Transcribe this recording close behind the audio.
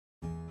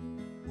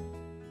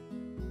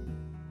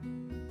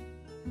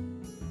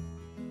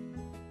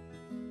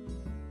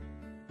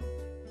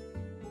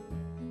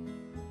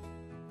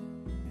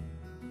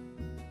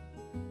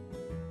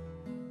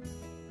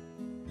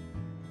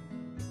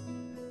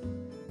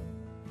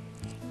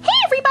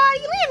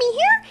everybody, Lammy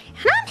here,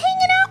 and I'm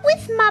hanging out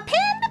with my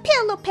panda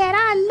pillow pet.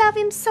 I love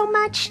him so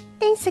much.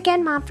 Thanks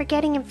again, Mom, for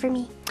getting him for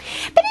me.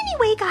 But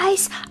anyway,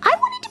 guys, I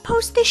wanted to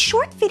post this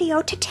short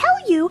video to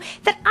tell you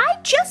that I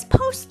just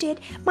posted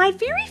my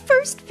very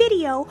first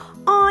video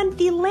on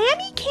the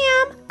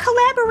LambCam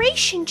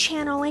collaboration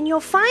channel, and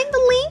you'll find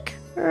the link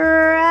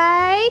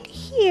right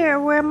here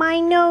where my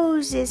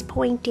nose is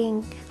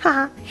pointing.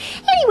 Haha.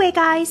 Anyway,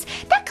 guys,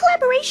 that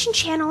collaboration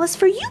channel is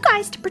for you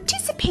guys to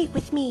participate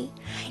with me.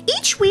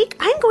 Each week,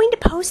 I'm going to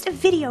post a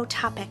video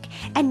topic,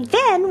 and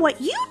then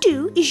what you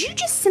do is you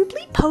just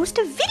simply post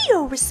a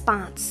video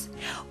response.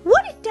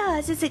 What it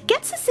does is it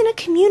gets us in a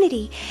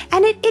community,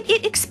 and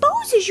it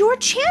exposes your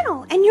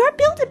channel and your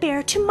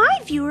Build-A-Bear to my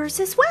viewers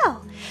as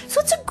well.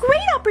 So it's a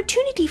great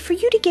opportunity for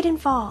you to get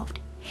involved.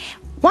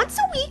 Once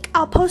a week,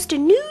 I'll post a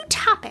new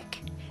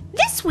topic.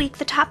 This week,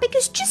 the topic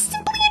is just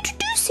simply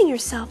introducing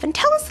yourself and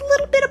tell us a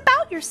little bit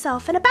about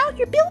yourself and about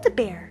your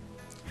Build-A-Bear.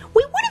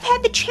 We would have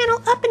had the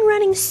channel up and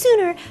running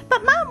sooner,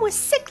 but Mom was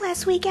sick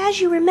last week, as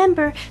you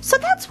remember, so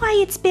that's why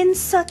it's been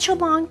such a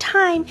long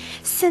time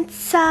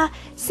since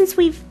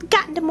we've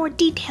gotten to more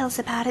details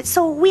about it,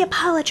 so we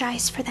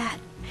apologize for that.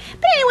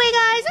 But anyway,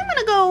 guys, I'm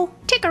gonna go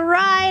take a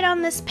ride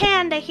on this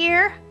panda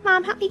here.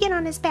 Mom, help me get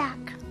on his back.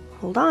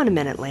 Hold on a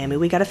minute, Lammy.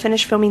 We gotta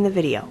finish filming the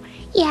video.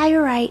 Yeah,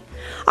 you're right.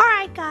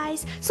 Alright,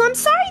 guys, so I'm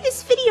sorry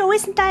this video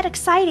isn't that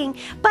exciting,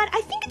 but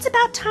I think it's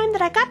about time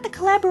that I got the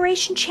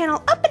collaboration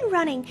channel up and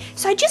running,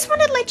 so I just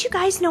wanted to let you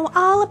guys know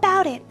all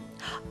about it.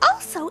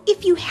 Also,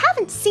 if you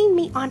haven't seen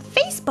me on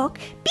Facebook,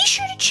 be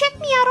sure to check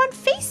me out on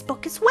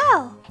Facebook as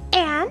well.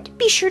 And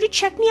be sure to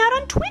check me out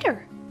on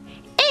Twitter.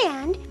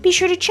 And be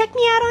sure to check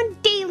me out on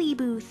Daily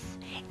Booth.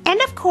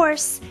 And of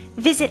course,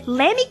 visit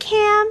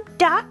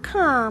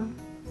LambCam.com.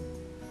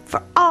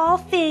 for all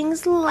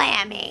things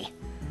Lammy.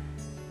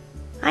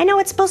 I know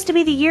it's supposed to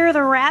be the year of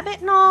the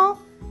rabbit and all,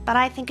 but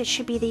I think it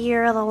should be the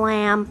year of the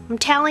lamb. I'm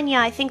telling you,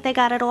 I think they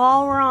got it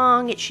all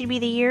wrong. It should be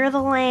the year of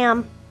the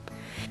lamb.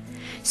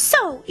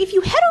 So, if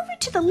you head over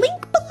to the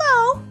link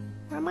below,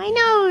 where my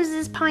nose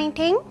is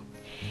pointing,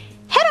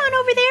 head on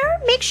over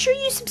there, make sure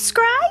you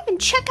subscribe and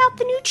check out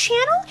the new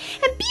channel,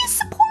 and be a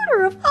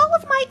supporter of all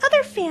of my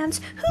other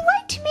fans who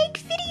like to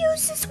make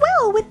videos as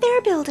well with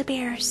their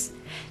Build-A-Bears.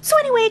 So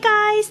anyway,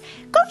 guys,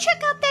 go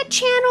check out that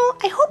channel.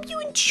 I hope you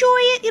enjoy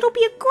it. It'll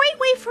be a great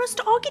way for us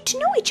to all get to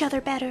know each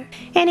other better.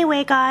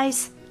 Anyway,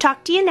 guys,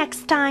 talk to you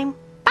next time.